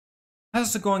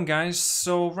How's it going, guys?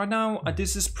 So right now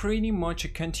this is pretty much a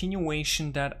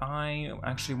continuation that I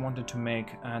actually wanted to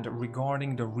make, and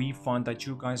regarding the refund that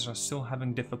you guys are still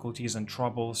having difficulties and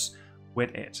troubles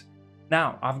with it.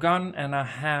 Now I've gotten and I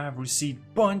have received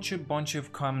bunch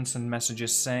of comments and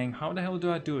messages saying, how the hell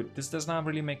do I do it? This does not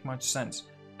really make much sense.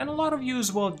 And a lot of you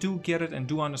as well do get it and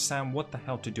do understand what the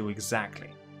hell to do exactly.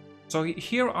 So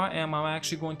here I am, I'm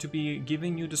actually going to be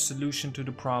giving you the solution to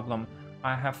the problem.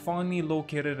 I have finally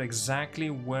located exactly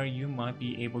where you might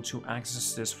be able to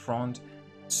access this front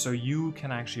so you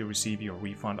can actually receive your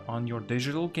refund on your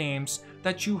digital games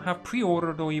that you have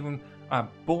pre-ordered or even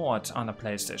bought on a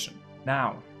PlayStation.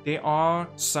 Now, there are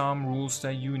some rules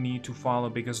that you need to follow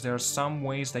because there are some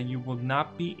ways that you will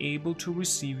not be able to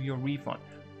receive your refund,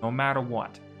 no matter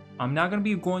what. I'm not going to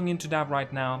be going into that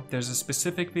right now. There's a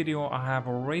specific video I have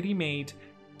already made.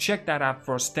 Check that out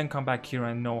first, then come back here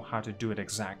and know how to do it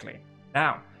exactly.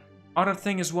 Now, other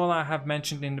thing as well, I have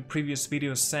mentioned in the previous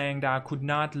video saying that I could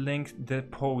not link the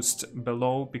post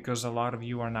below because a lot of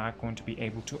you are not going to be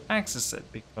able to access it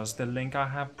because the link I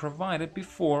have provided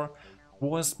before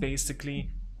was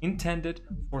basically intended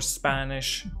for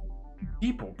Spanish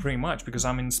people, pretty much, because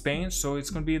I'm in Spain, so it's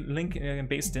going to be link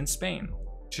based in Spain.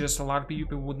 Just a lot of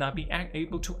people would not be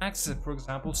able to access it, for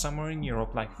example, somewhere in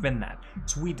Europe like Finland,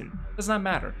 Sweden, does not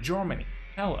matter, Germany,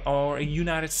 hell, or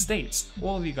United States.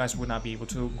 All of you guys would not be able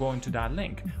to go into that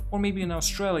link. Or maybe in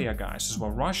Australia, guys, as well,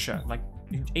 Russia, like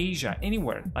in Asia,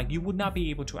 anywhere, like you would not be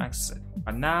able to access it.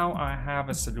 But now I have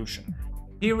a solution.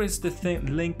 Here is the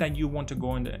link that you want to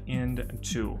go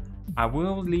into. I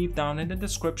will leave down in the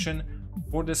description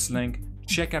for this link.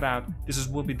 Check it out. This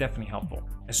will be definitely helpful.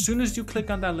 As soon as you click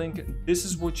on that link, this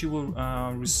is what you will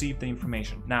receive the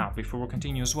information. Now, before we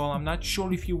continue as well, I'm not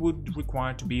sure if you would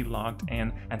require to be logged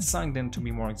in and signed in, to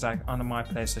be more exact, on my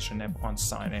PlayStation app on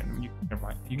sign in.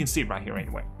 You can see it right here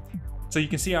anyway. So you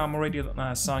can see I'm already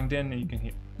signed in, and you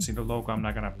can see the logo. I'm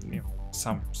not gonna,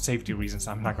 some safety reasons,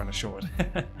 I'm not gonna show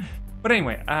it. But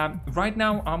anyway, right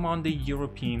now I'm on the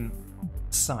European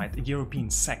side, the European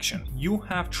section. You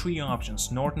have three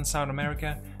options: North and South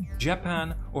America,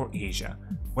 Japan, or Asia.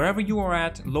 Wherever you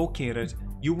are located,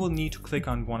 you will need to click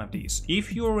on one of these.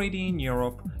 If you're already in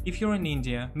Europe, if you're in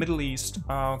India, Middle East,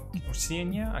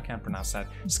 Oceania, I can't pronounce that,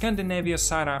 Scandinavia,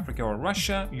 South Africa, or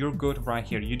Russia, you're good right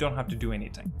here. You don't have to do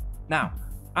anything. Now,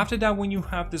 after that, when you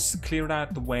have this cleared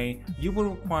out the way, you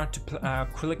will require to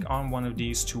click on one of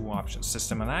these two options: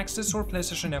 System and Access or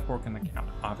PlayStation Network and Account.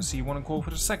 Obviously, you want to go for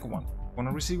the second one. Want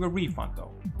to receive a refund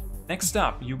though. Next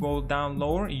up, you go down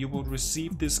lower, you will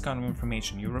receive this kind of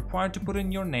information. You're required to put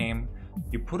in your name.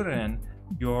 You put it in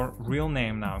your real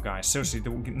name now, guys. Seriously, the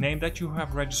name that you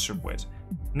have registered with.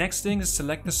 Next thing is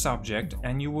select the subject,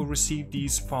 and you will receive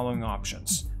these following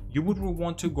options. You would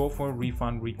want to go for a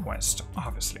refund request,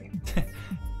 obviously.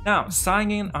 Now,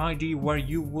 sign in ID, where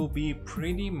you will be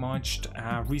pretty much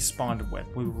responded with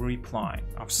reply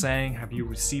of saying, have you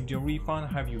received your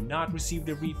refund, have you not received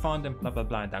the refund, and blah blah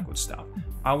blah, that good stuff.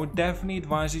 I would definitely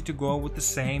advise you to go with the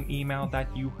same email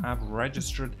that you have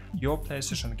registered your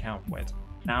PlayStation account with.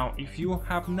 Now, if you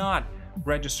have not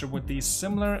registered with these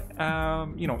similar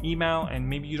email, and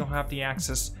maybe you don't have the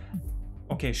access,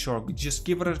 okay, sure, just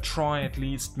give it a try at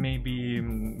least, maybe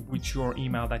with your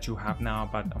email that you have now,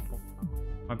 but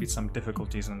might be some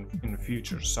difficulties in the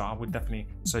future, so I would definitely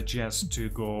suggest to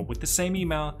go with the same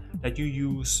email that you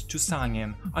use to sign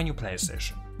in on your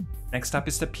PlayStation. Next up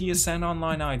is the PSN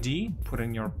online ID. Put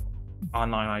in your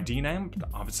online ID name,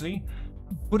 obviously.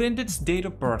 Put in its date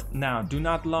of birth. Now, do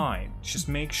not lie. Just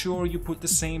make sure you put the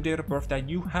same date of birth that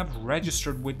you have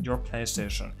registered with your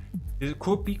PlayStation. There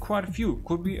could be quite a few.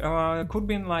 Could be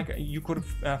like you could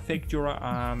have faked your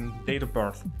date of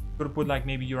birth. Could have put like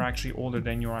maybe you're actually older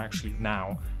than you're actually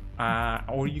now,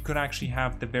 or you could actually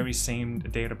have the very same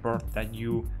date of birth that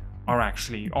you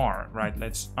are, right?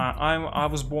 I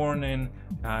was born in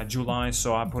July,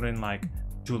 so I put in like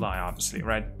July, obviously,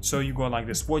 right? So you go like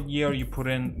this. What year? You put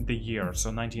in the year.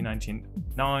 So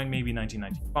 1999, maybe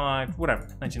 1995, whatever.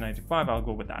 1995, I'll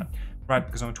go with that, right?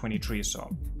 Because I'm 23. So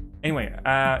anyway,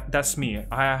 that's me.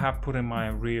 I have put in my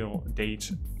real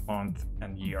date, month,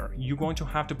 and year. You're going to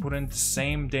have to put in the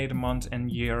same date, month,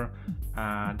 and year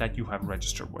that you have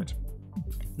registered with.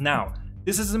 Now,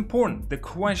 this is important. The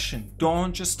question,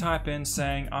 don't just type in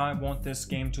saying, I want this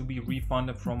game to be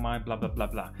refunded from my blah, blah, blah,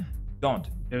 blah. Don't.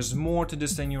 There's more to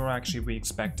this than you're actually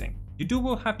expecting. You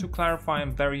will have to clarify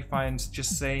and verify and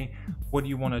just say, what do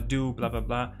you want to do, blah, blah,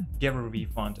 blah. Get a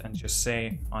refund and just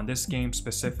say, on this game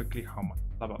specifically, how much,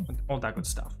 blah, blah, blah, all that good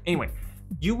stuff. Anyway,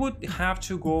 you would have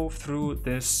to go through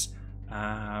this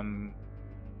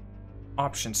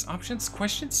Options,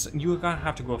 questions, you're gonna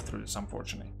have to go through this,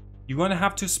 unfortunately. You're gonna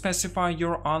have to specify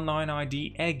your online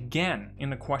ID again in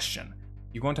the question.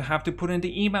 You're going to have to put in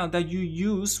the email that you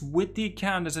use with the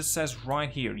account, as it says right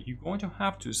here. You're going to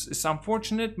have to. It's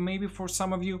unfortunate maybe for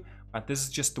some of you, but this is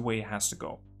just the way it has to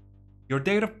go. Your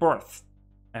date of birth,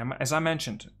 as I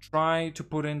mentioned, try to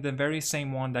put in the very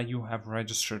same one that you have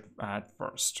registered at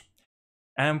first.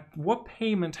 And what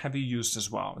payment have you used as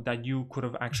well, that you could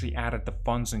have actually added the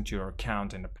funds into your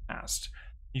account in the past?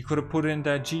 You could have put in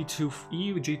the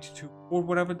G2E or G2 or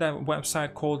whatever that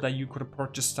website called, that you could have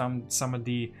purchased some of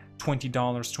the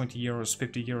 $20, 20 euros,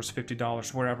 50 euros,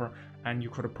 $50, whatever, and you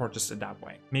could have purchased it that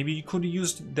way. Maybe you could have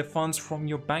used the funds from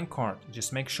your bank card.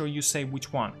 Just make sure you say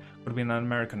which one. Could have been an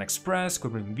American Express,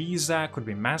 could have been Visa, could have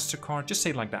been MasterCard. Just say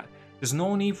it like that. There's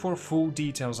no need for full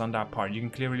details on that part. You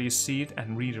can clearly see it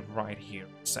and read it right here,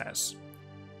 it says.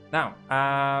 Now,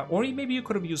 or maybe you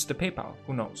could have used the PayPal,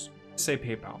 who knows? Say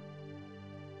PayPal.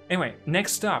 Anyway,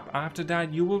 next up, after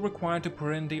that, you will require to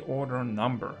put in the order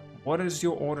number. What is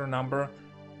your order number?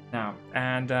 Now,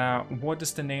 and what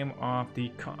is the name of the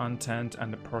content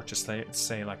and the purchase,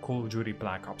 say like Call of Duty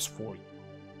Black Ops 4,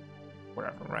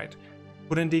 whatever, right?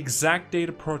 Put in the exact date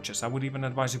of purchase. I would even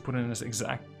advise you put in this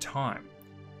exact time.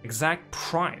 Exact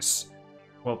price.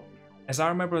 Well, as I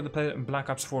remember, the Black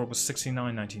Ops 4 was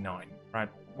 $69.99, right?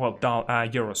 Well,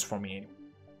 euros for me.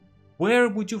 Where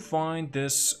would you find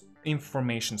this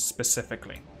information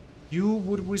specifically? You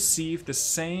would receive the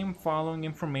same following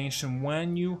information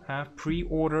when you have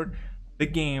pre-ordered the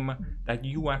game that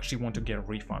you actually want to get a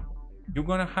refund. You're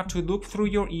gonna have to look through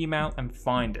your email and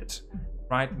find it.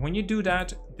 Right, when you do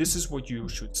that, this is what you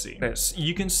should see. This,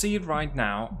 you can see it right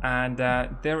now, and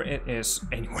there it is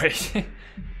anyway.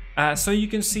 So you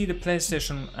can see the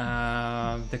PlayStation,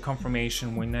 the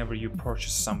confirmation whenever you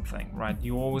purchase something, right?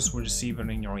 You always will receive it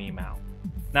in your email.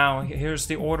 Now, here's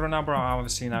the order number. I'm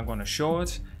obviously not going to show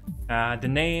it. The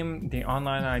name, the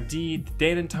online ID, the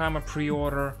date and time of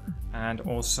pre-order, and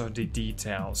also the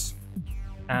details.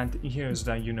 And here's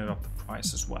the unit of the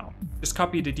price as well. Just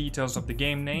copy the details of the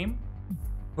game name.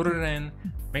 Put it in,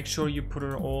 make sure you put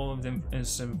all of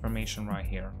this information right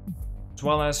here. As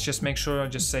well as just make sure,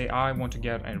 just say I want to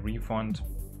get a refund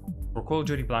for Call of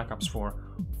Duty Black Ops 4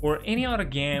 or any other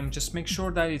game. Just make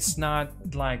sure that it's not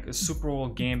like a super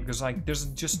old game, because like there's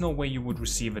just no way you would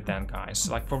receive it then,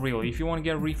 guys. Like for real, if you want to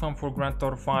get a refund for Grand Theft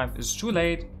Auto 5, it's too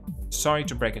late. Sorry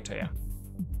to break it to you.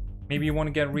 Maybe you want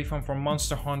to get a refund for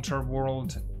Monster Hunter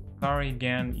World. Sorry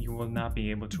again, you will not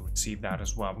be able to receive that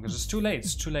as well, because it's too late.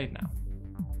 It's too late now.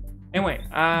 Anyway,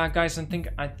 guys,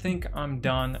 I think I'm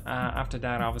done. After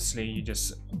that, obviously, you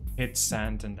just hit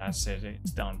send and that's it.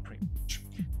 It's done pretty much.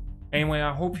 Anyway,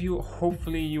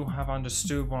 hopefully you have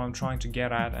understood what I'm trying to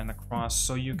get at and across,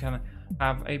 so you can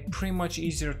have a pretty much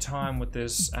easier time with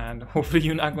this, and hopefully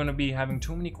you're not going to be having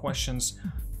too many questions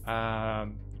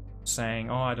saying,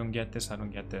 oh, I don't get this,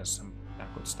 and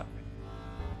that good stuff.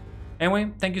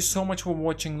 Anyway, thank you so much for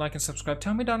watching. Like and subscribe.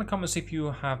 Tell me down in the comments if you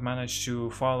have managed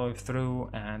to follow through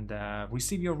and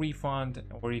receive your refund,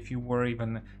 or if you were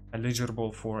even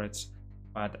eligible for it.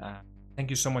 But thank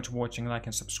you so much for watching. Like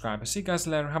and subscribe. I'll see you guys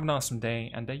later. Have an awesome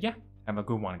day. And yeah, have a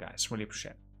good one, guys. Really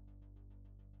appreciate it.